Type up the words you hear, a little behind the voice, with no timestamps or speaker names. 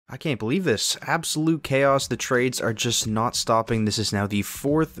I can't believe this. Absolute chaos. The trades are just not stopping. This is now the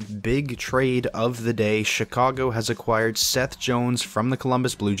fourth big trade of the day. Chicago has acquired Seth Jones from the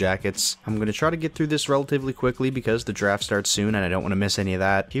Columbus Blue Jackets. I'm going to try to get through this relatively quickly because the draft starts soon and I don't want to miss any of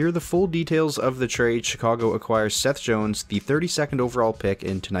that. Here are the full details of the trade. Chicago acquires Seth Jones, the 32nd overall pick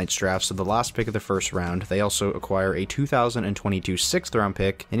in tonight's draft, so the last pick of the first round. They also acquire a 2022 6th round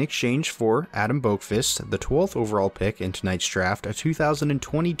pick in exchange for Adam Boqvist, the 12th overall pick in tonight's draft, a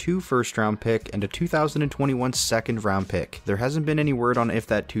 2022 first round pick, and a 2021 second round pick. There hasn't been any word on if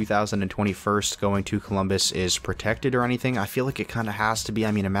that 2021st going to Columbus is protected or anything. I feel like it kind of has to be.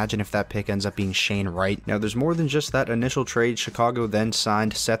 I mean, imagine if that pick ends up being Shane Wright. Now, there's more than just that initial trade. Chicago then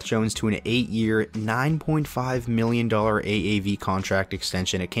signed Seth Jones to an 8-year, $9.5 million AAV contract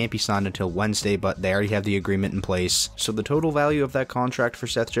extension. It can't be signed until Wednesday, but they already have the agreement in place. So the total value of that contract for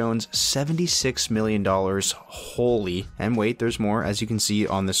Seth Jones, $76 million. Holy. And wait, there's more. As you can see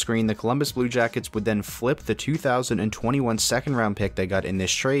on the screen, the Columbus Blue Jackets would then flip the 2021 second round pick they got in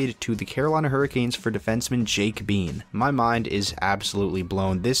this trade to the Carolina Hurricanes for defenseman Jake Bean. My mind is absolutely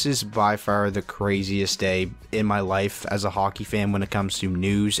blown. This is by far the craziest day in my life as a hockey fan when it comes to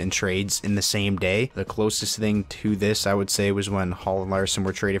news and trades in the same day. The closest thing to this, I would say, was when Hall and Larson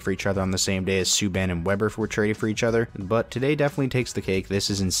were traded for each other on the same day as Subban and Weber were traded for each other. But today definitely takes the cake. This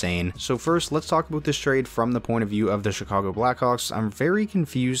is insane. So first, let's talk about this trade from the point of view of the Chicago Blackhawks. I'm very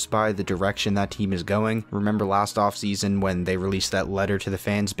confused by the direction that team is going. Remember last offseason when they released that letter to the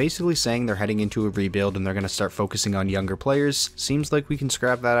fans basically saying they're heading into a rebuild and they're going to start focusing on younger players? Seems like we can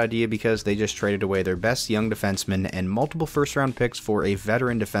scrap that idea because they just traded away their best young defenseman and multiple first round picks for a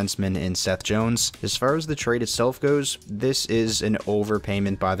veteran defenseman in Seth Jones. As far as the trade itself goes, this is an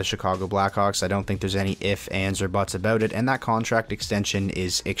overpayment by the Chicago Blackhawks. I don't think there's any ifs, ands, or buts about it, and that contract extension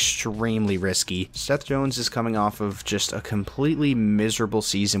is extremely risky. Seth Jones is coming off of just a completely miserable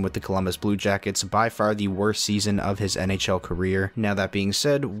season with the Columbus Blue Jackets, by far the worst season of his NHL career. Now that being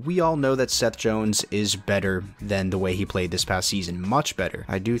said, we all know that Seth Jones is better than the way he played this past season, much better.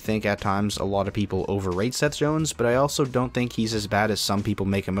 I do think at times a lot of people overrate Seth Jones, but I also don't think he's as bad as some people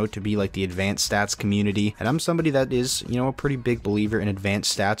make him out to be, like the advanced stats community, and I'm somebody that is, you know, a pretty big believer in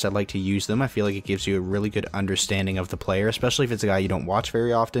advanced stats. I like to use them. I feel like it gives you a really good understanding of the player, especially if it's a guy you don't watch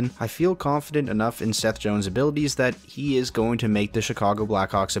very often. I feel confident enough in Seth Jones' abilities that he is going to make the Chicago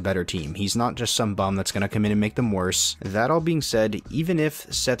Blackhawks a better team. He's not just some bum that's going to come in and make them worse. That all being said, even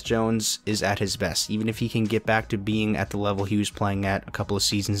if Seth Jones is at his best, even if he can get back to being at the level he was playing at a couple of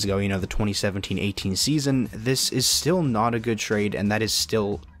seasons ago, you know, the 2017-18 season, this is still not a good trade, and that is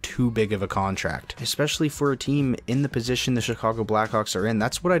still too big of a contract, especially for a team in the position the Chicago Blackhawks are in.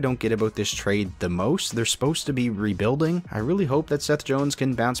 That's what I don't get about this trade the most. They're supposed to be rebuilding. I really hope that Seth Jones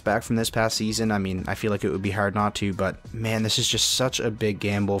can bounce back from this past season. I mean, I feel like it would be hard not to, but man, this is just such a big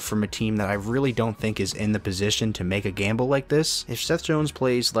gamble from a team that I really don't think is in the position to make a gamble like this. If Seth Jones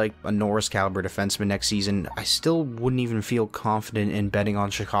plays like a Norris caliber defenseman next season, I still wouldn't even feel confident in betting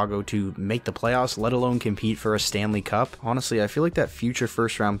on Chicago to make the playoffs, let alone compete for a Stanley Cup. Honestly, I feel like that future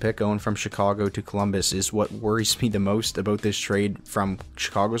first round pick going from Chicago to Columbus is what worries me the most about this trade from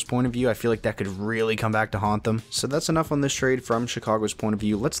Chicago's point of view. I feel like that could really come back to haunt them. So that's enough on this trade from Chicago's point of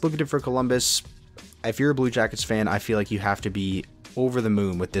view. Let's look at it for Columbus. If you're a Blue Jackets fan, I feel like you have to be over the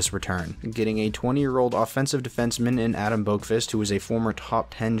moon with this return. Getting a 20-year-old offensive defenseman in Adam Boqvist, who was a former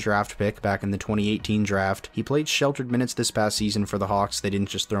top 10 draft pick back in the 2018 draft. He played sheltered minutes this past season for the Hawks. They didn't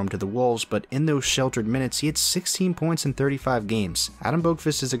just throw him to the Wolves, but in those sheltered minutes, he had 16 points in 35 games. Adam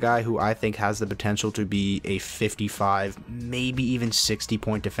Boqvist is a guy who I think has the potential to be a 55, maybe even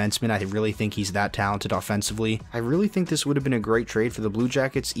 60-point defenseman. I really think he's that talented offensively. I really think this would have been a great trade for the Blue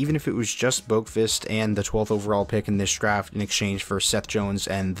Jackets, even if it was just Boqvist and the 12th overall pick in this draft in exchange for Seth Jones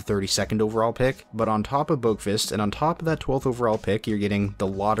and the 32nd overall pick. But on top of Boqvist and on top of that 12th overall pick, you're getting the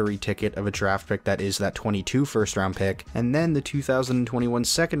lottery ticket of a draft pick that is that 22 first round pick, and then the 2021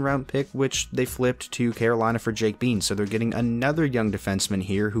 second round pick, which they flipped to Carolina for Jake Bean. So they're getting another young defenseman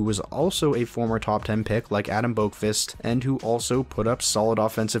here who was also a former top 10 pick like Adam Boqvist and who also put up solid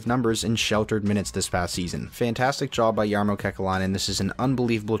offensive numbers in sheltered minutes this past season. Fantastic job by Jarmo Kekalainen. This is an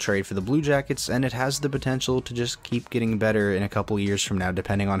unbelievable trade for the Blue Jackets, and it has the potential to just keep getting better in a couple years from now,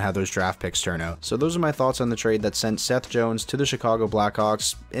 depending on how those draft picks turn out. So those are my thoughts on the trade that sent Seth Jones to the Chicago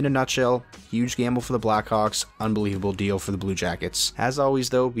Blackhawks. In a nutshell, huge gamble for the Blackhawks, unbelievable deal for the Blue Jackets. As always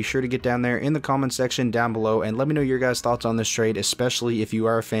though, be sure to get down there in the comment section down below and let me know your guys' thoughts on this trade, especially if you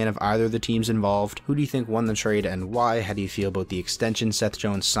are a fan of either of the teams involved. Who do you think won the trade and why? How do you feel about the extension Seth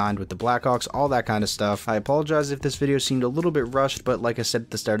Jones signed with the Blackhawks? All that kind of stuff. I apologize if this video seemed a little bit rushed, but like I said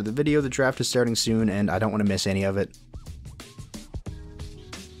at the start of the video, the draft is starting soon and I don't want to miss any of it.